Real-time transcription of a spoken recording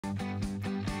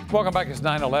Welcome back. It's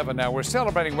 9/11 now. We're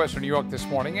celebrating Western New York this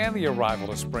morning and the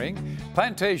arrival of spring.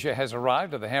 Plantasia has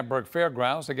arrived at the Hamburg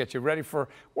Fairgrounds to get you ready for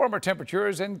warmer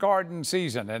temperatures and garden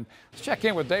season. And let's check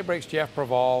in with Daybreak's Jeff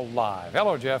Preval live.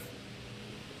 Hello, Jeff.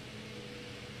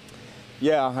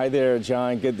 Yeah, hi there,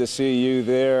 John. Good to see you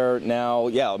there. Now,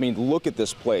 yeah, I mean, look at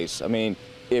this place. I mean,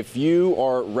 if you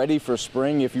are ready for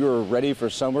spring, if you are ready for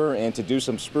summer and to do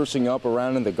some sprucing up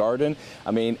around in the garden,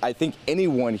 I mean, I think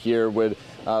anyone here would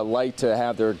like to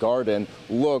have their garden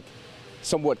look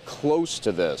somewhat close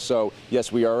to this. So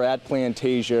yes, we are at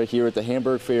Plantasia here at the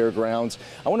Hamburg Fairgrounds.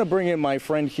 I want to bring in my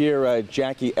friend here,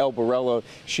 Jackie Albarella.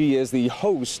 She is the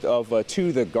host of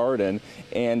To the Garden,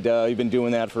 and you've been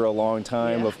doing that for a long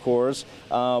time, yeah. Of course.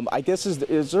 I guess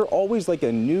is there always like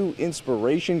a new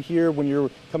inspiration here when you're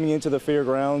coming into the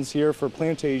fairgrounds here for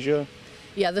Plantasia?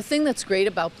 Yeah, the thing that's great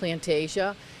about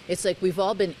Plantasia, it's like we've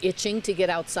all been itching to get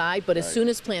outside, but as soon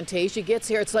as Plantasia gets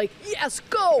here, it's like, yes,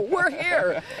 go, we're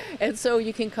here. And so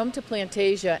you can come to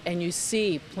Plantasia and you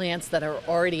see plants that are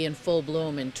already in full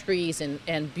bloom and trees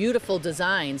and beautiful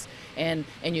designs. And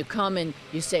you come and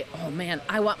you say, oh man,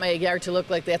 I want my yard to look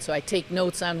like that. So I take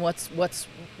notes on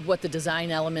what the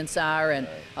design elements are and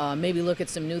maybe look at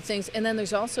some new things. And then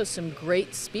there's also some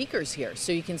great speakers here.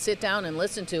 So you can sit down and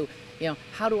listen to, you know,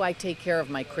 how do I take care of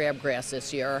my crabgrass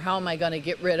this year? Or how am I going to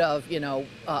get rid of, you know,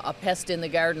 a pest in the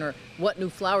garden? Or what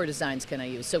new flower designs can I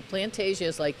use? So Plantasia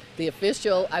is like the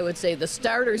official, I would say, the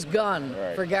starter's gun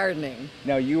for gardening.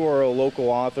 Now, you are a local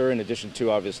author, in addition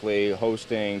to obviously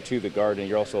hosting To the Garden.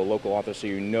 You're also a local author, so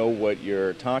you know what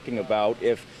you're talking about.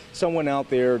 If someone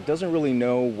out there doesn't really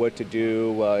know what to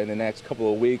do in the next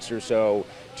couple of weeks or so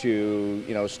to,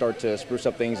 you know, start to spruce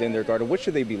up things in their garden, what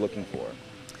should they be looking for?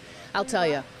 I'll tell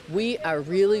you, we are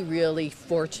really, really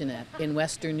fortunate in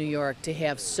Western New York to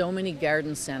have so many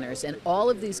garden centers, and all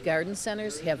of these garden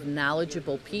centers have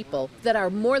knowledgeable people that are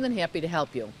more than happy to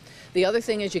help you. The other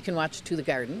thing is you can watch To the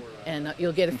Garden, and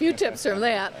you'll get a few tips from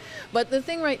that. But the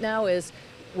thing right now is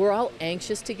we're all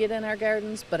anxious to get in our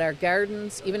gardens, but our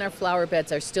gardens, even our flower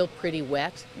beds, are still pretty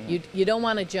wet. You don't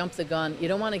want to jump the gun. You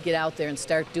don't want to get out there and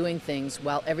start doing things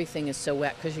while everything is so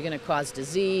wet, because you're going to cause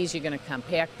disease, you're going to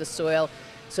compact the soil.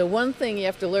 So one thing you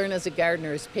have to learn as a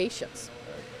gardener is patience.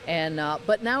 And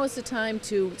but now is the time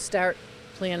to start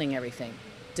planning everything.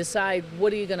 Decide,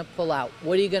 what are you going to pull out?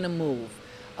 What are you going to move?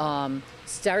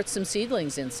 Start some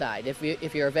seedlings inside. If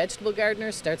you're a vegetable gardener,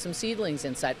 start some seedlings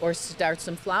inside, or start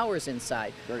some flowers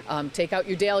inside. Take out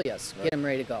your dahlias, get them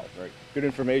ready to go. Good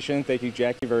information. Thank you,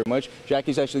 Jackie, very much.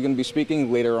 Jackie's actually going to be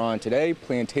speaking later on today.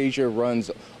 Plantasia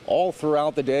runs all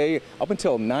throughout the day, up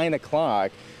until 9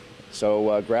 o'clock.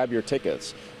 So grab your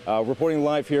tickets. Reporting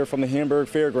live here from the Hamburg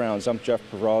Fairgrounds, I'm Jeff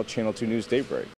Preval, Channel 2 News Daybreak.